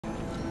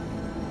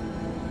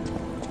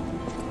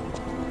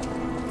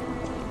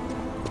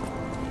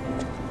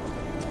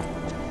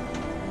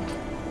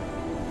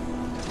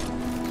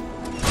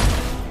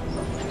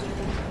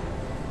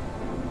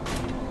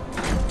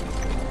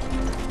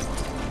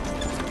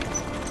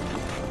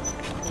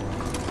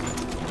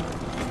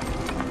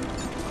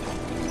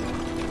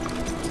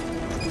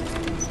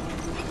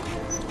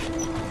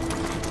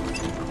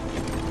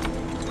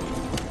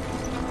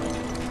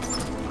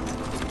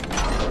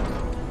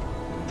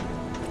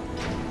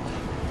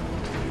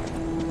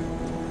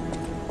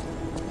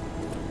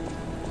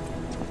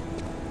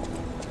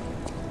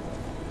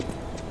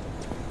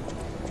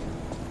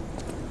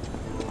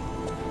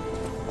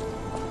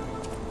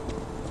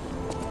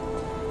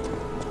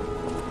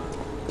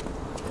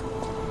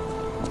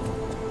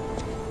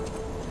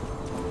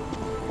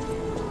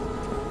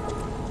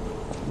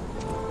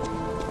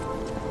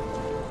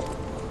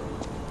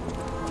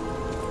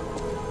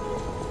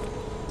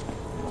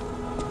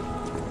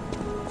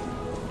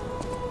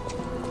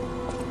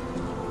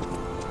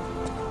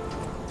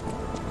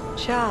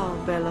Ciao,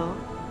 Bello.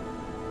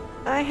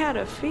 I had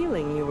a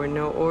feeling you were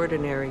no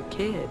ordinary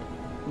kid,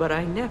 but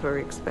I never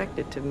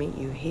expected to meet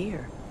you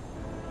here.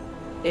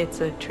 It's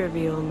a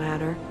trivial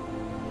matter.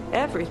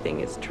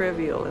 Everything is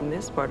trivial in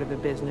this part of the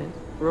business,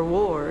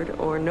 reward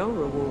or no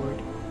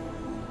reward.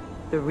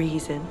 The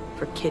reason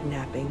for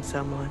kidnapping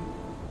someone,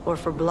 or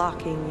for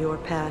blocking your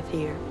path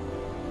here.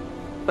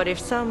 But if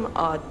some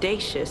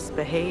audacious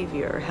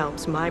behavior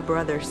helps my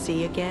brother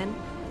see again,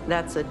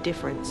 that's a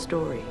different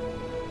story.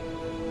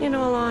 In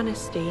all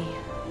honesty,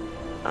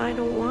 I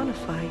don't want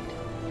to fight.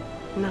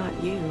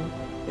 Not you,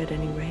 at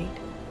any rate.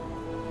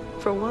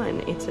 For one,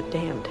 it's a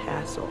damned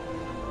hassle.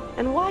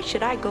 And why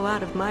should I go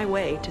out of my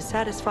way to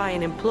satisfy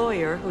an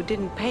employer who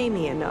didn't pay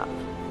me enough?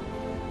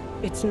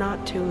 It's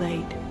not too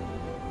late.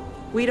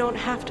 We don't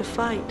have to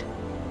fight.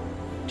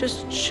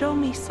 Just show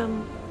me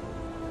some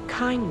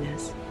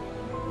kindness,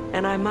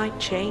 and I might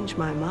change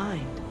my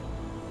mind.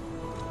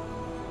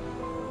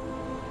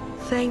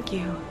 Thank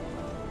you.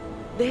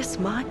 This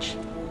much?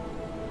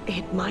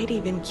 It might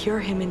even cure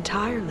him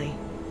entirely.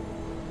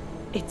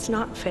 It's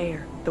not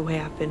fair, the way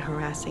I've been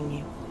harassing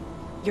you.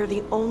 You're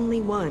the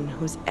only one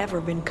who's ever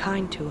been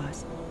kind to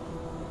us.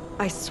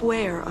 I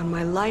swear on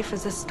my life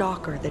as a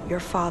stalker that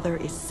your father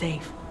is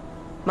safe.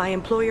 My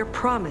employer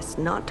promised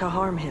not to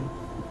harm him.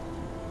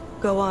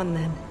 Go on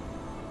then.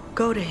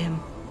 Go to him.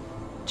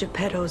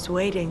 Geppetto's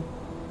waiting.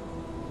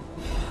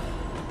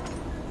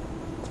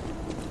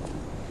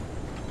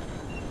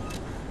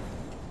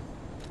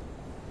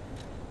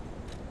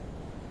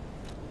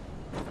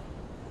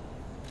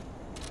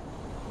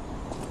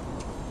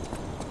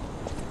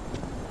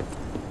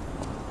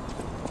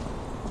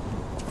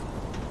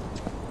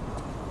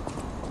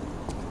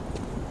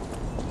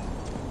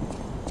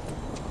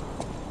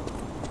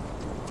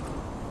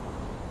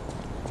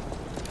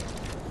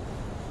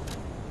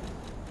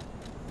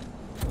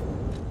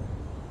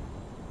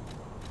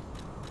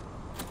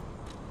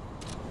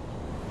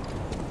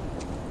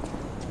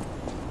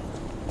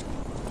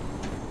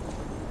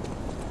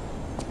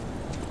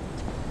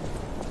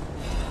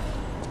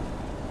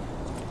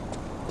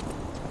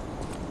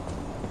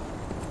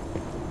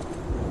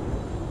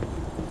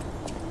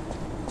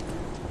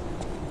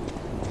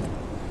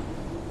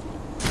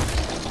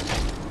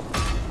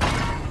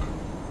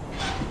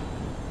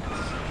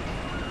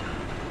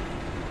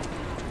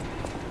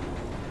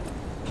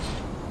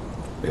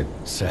 It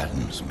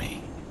saddens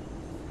me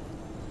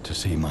to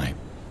see my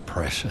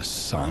precious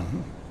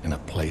son in a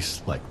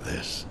place like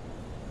this.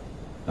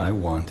 I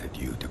wanted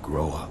you to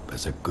grow up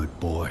as a good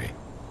boy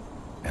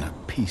in a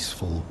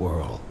peaceful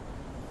world.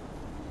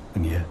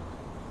 And yet,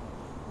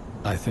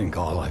 I think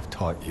all I've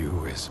taught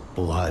you is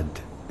blood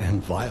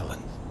and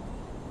violence.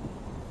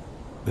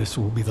 This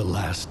will be the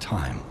last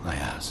time I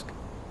ask.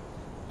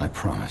 I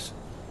promise.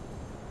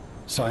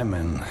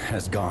 Simon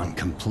has gone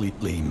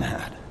completely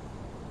mad.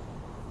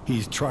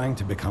 He's trying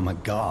to become a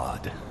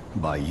god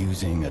by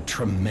using a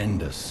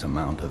tremendous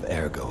amount of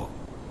ergo.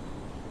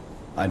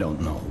 I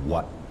don't know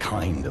what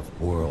kind of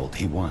world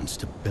he wants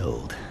to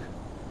build.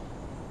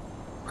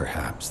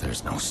 Perhaps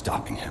there's no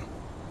stopping him.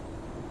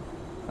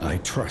 I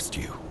trust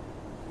you,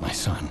 my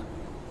son,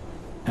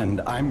 and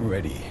I'm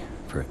ready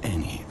for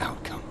any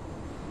outcome.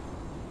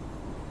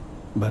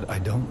 But I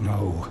don't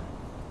know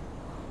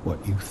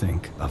what you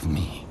think of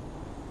me.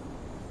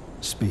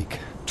 Speak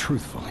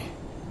truthfully.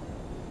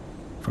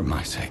 For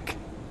my sake.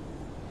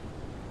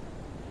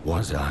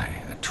 Was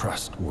I a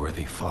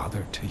trustworthy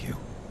father to you?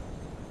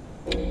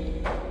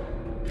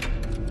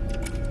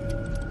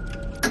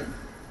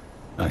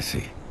 I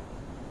see.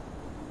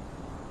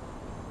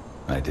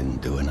 I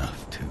didn't do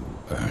enough to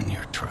earn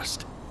your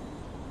trust.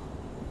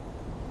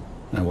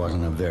 I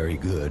wasn't a very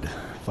good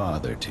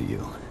father to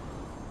you.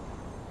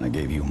 I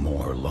gave you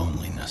more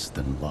loneliness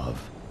than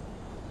love.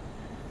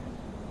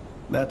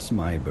 That's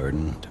my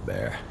burden to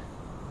bear.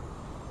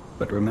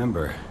 But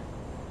remember,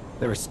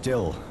 there is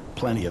still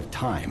plenty of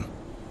time.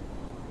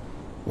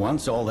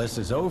 Once all this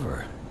is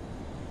over,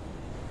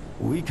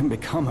 we can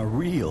become a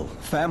real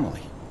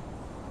family.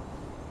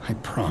 I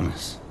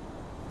promise.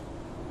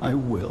 I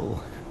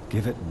will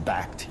give it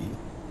back to you.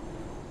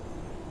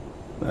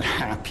 The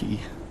happy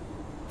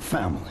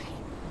family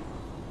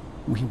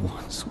we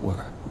once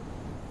were.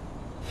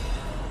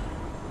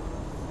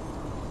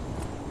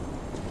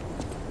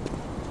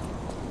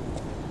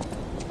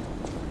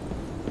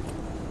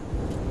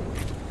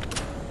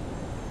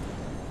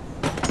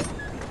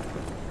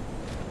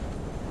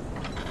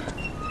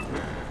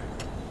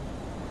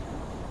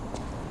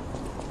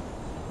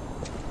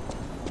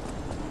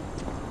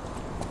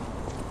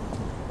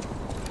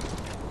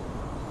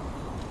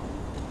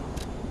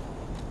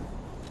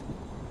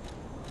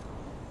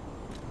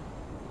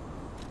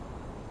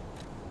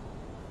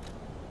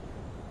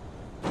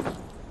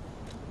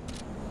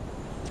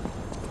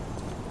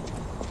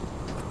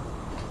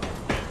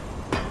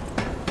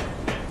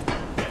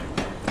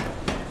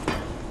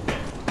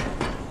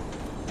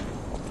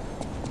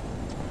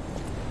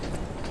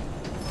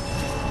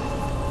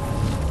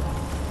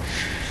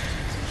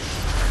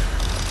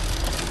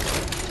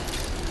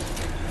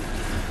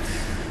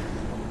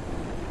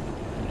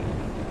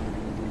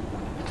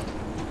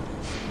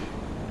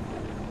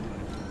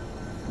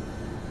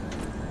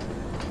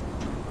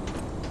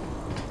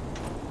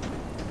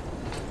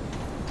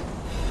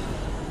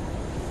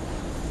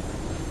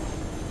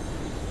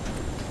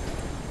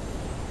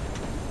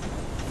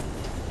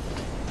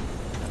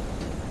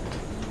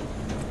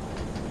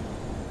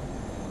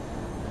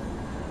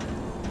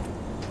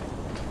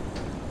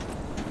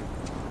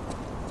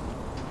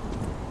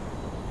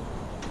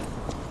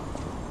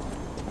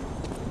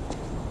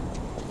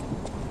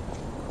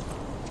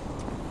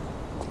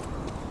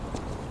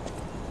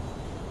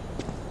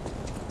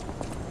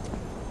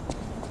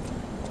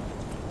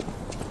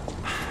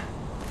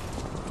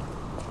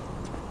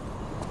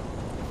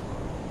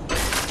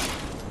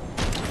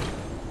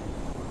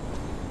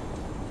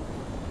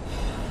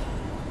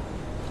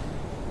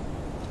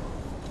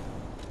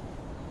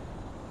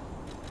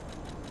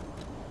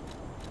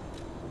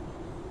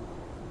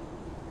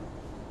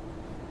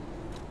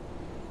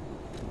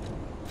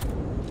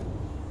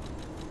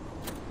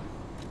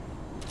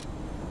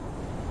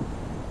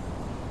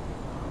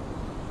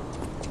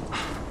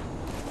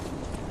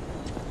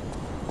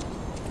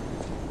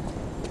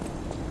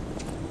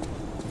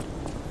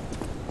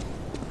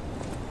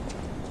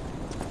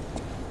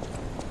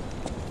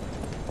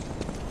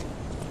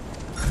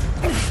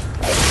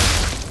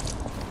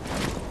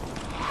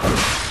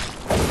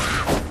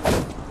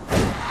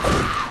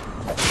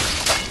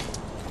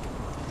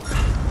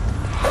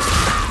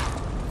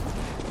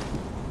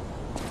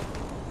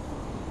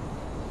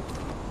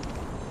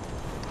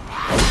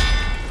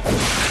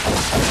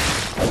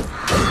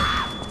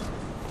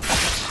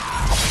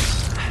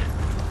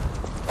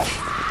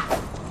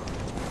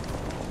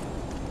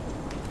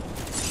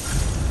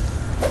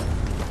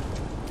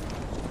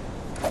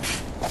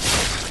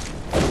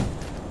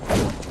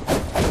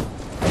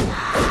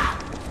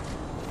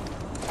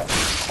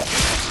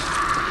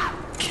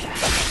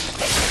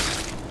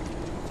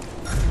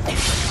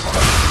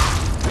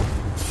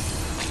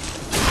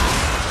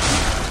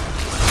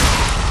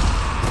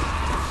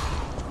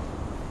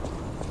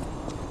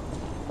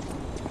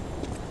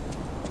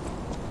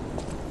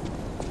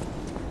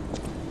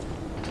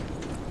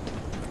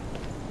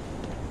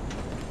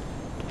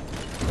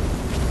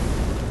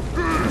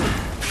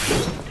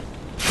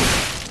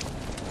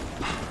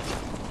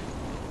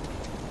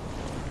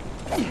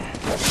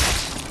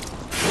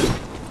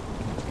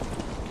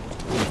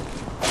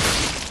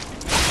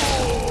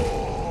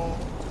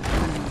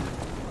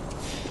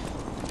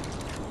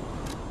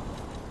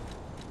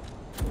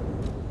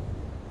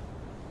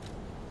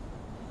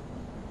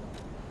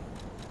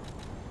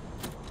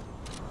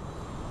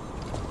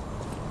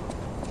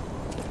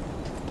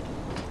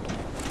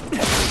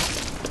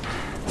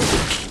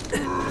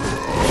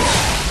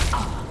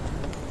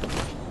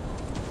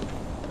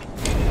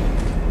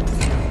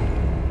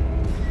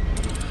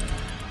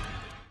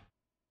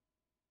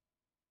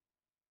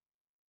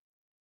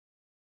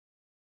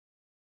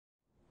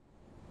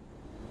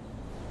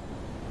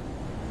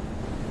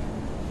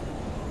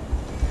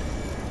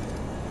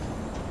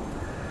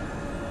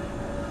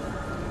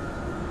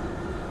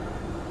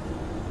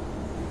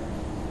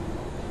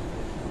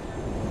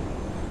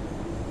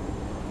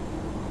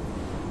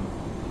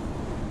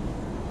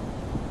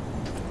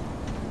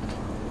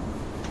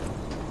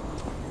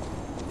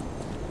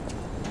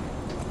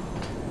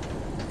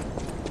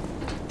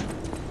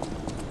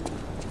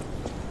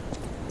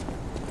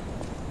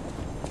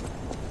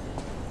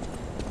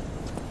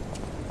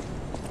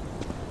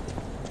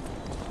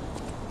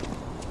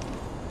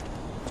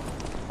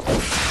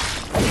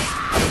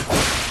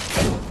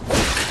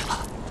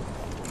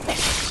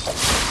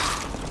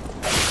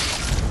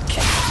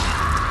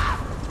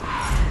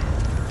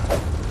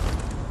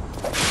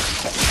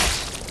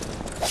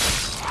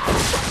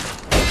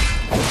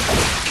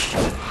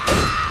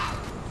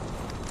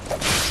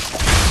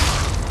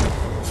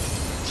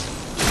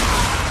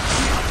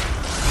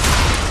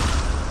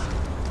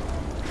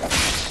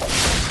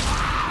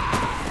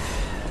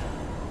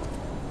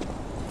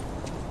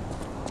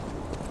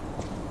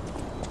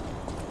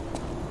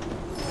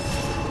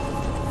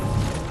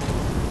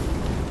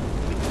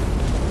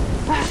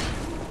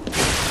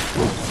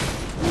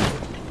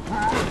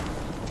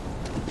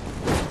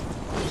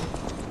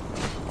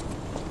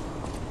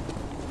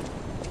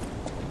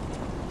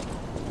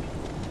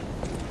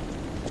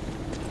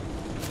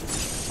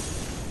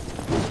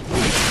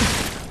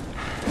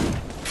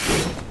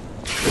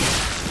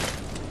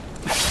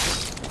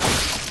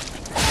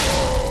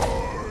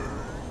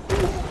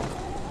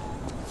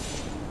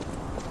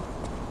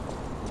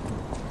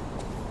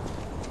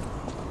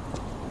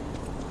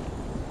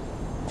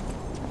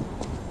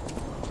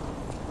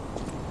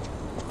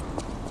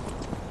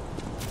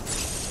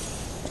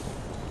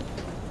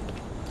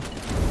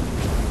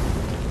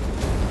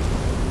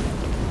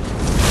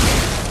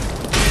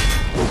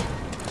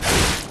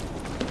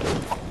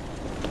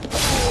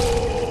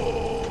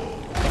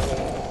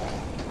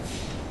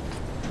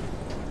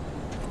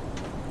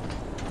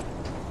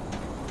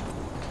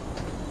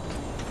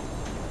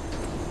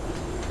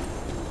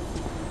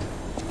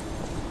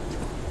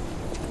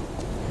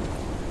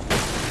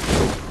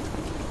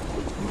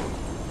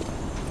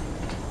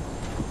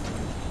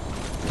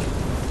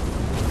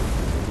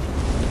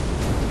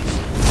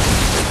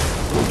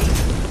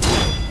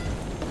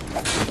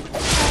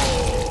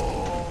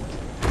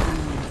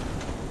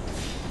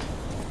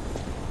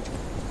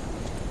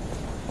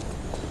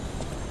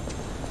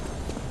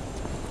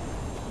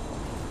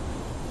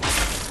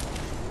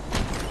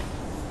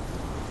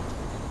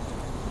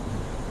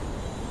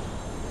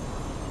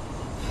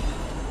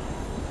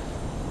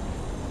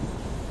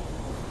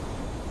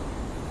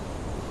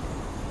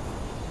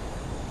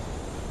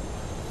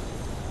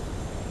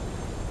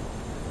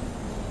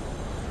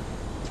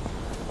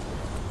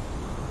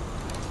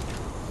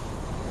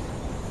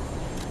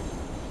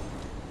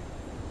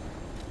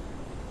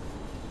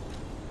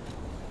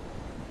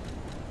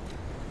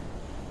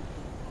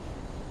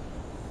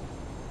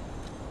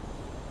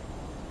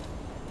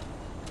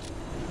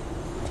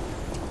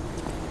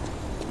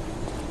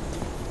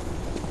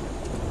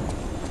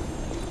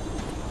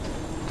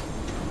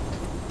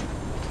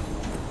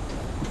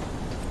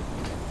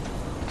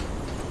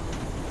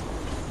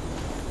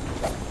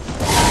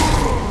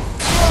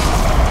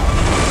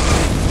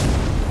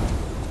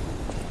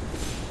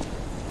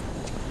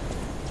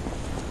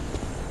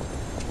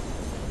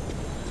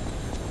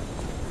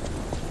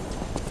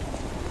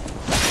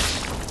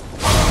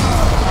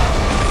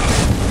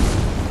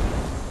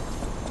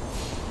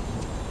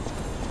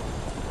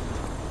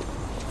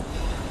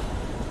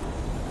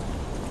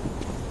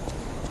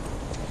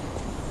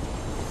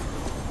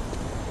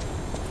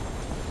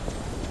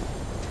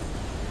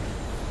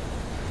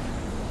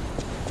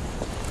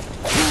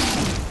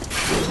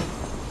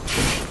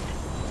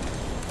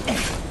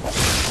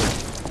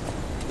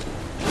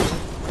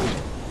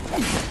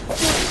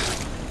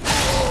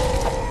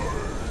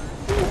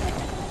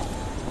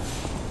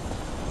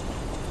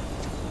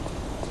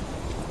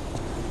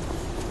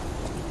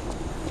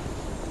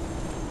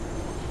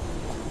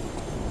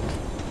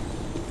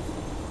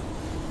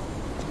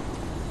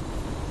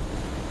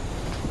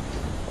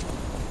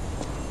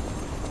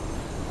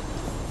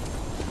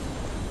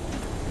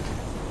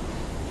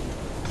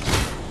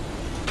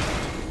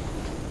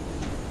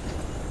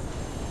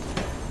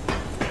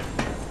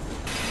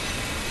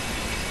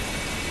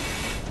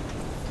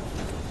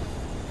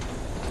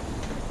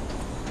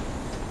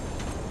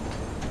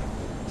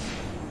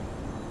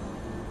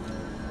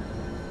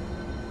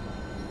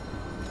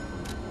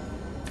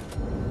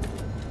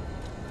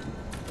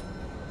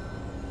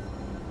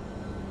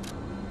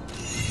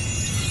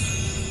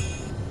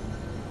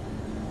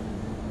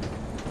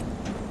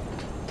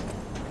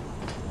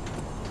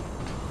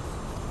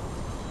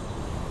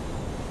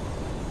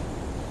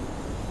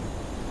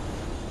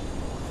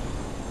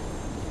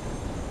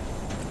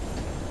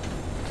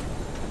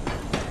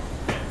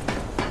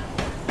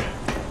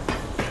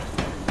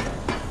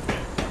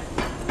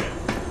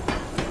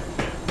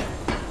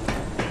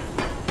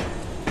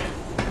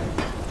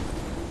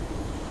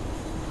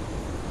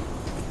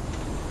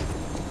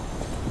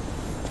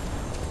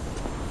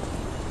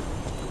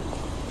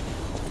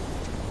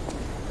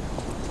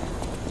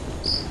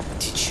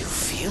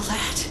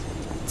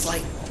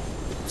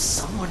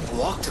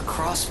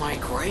 my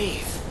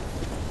grave.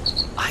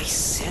 I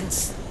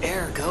sense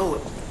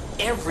ergo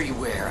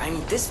everywhere. I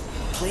mean, this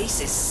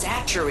place is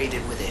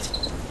saturated with it.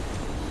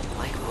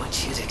 Like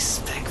what you'd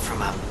expect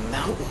from a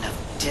mountain of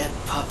dead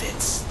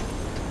puppets.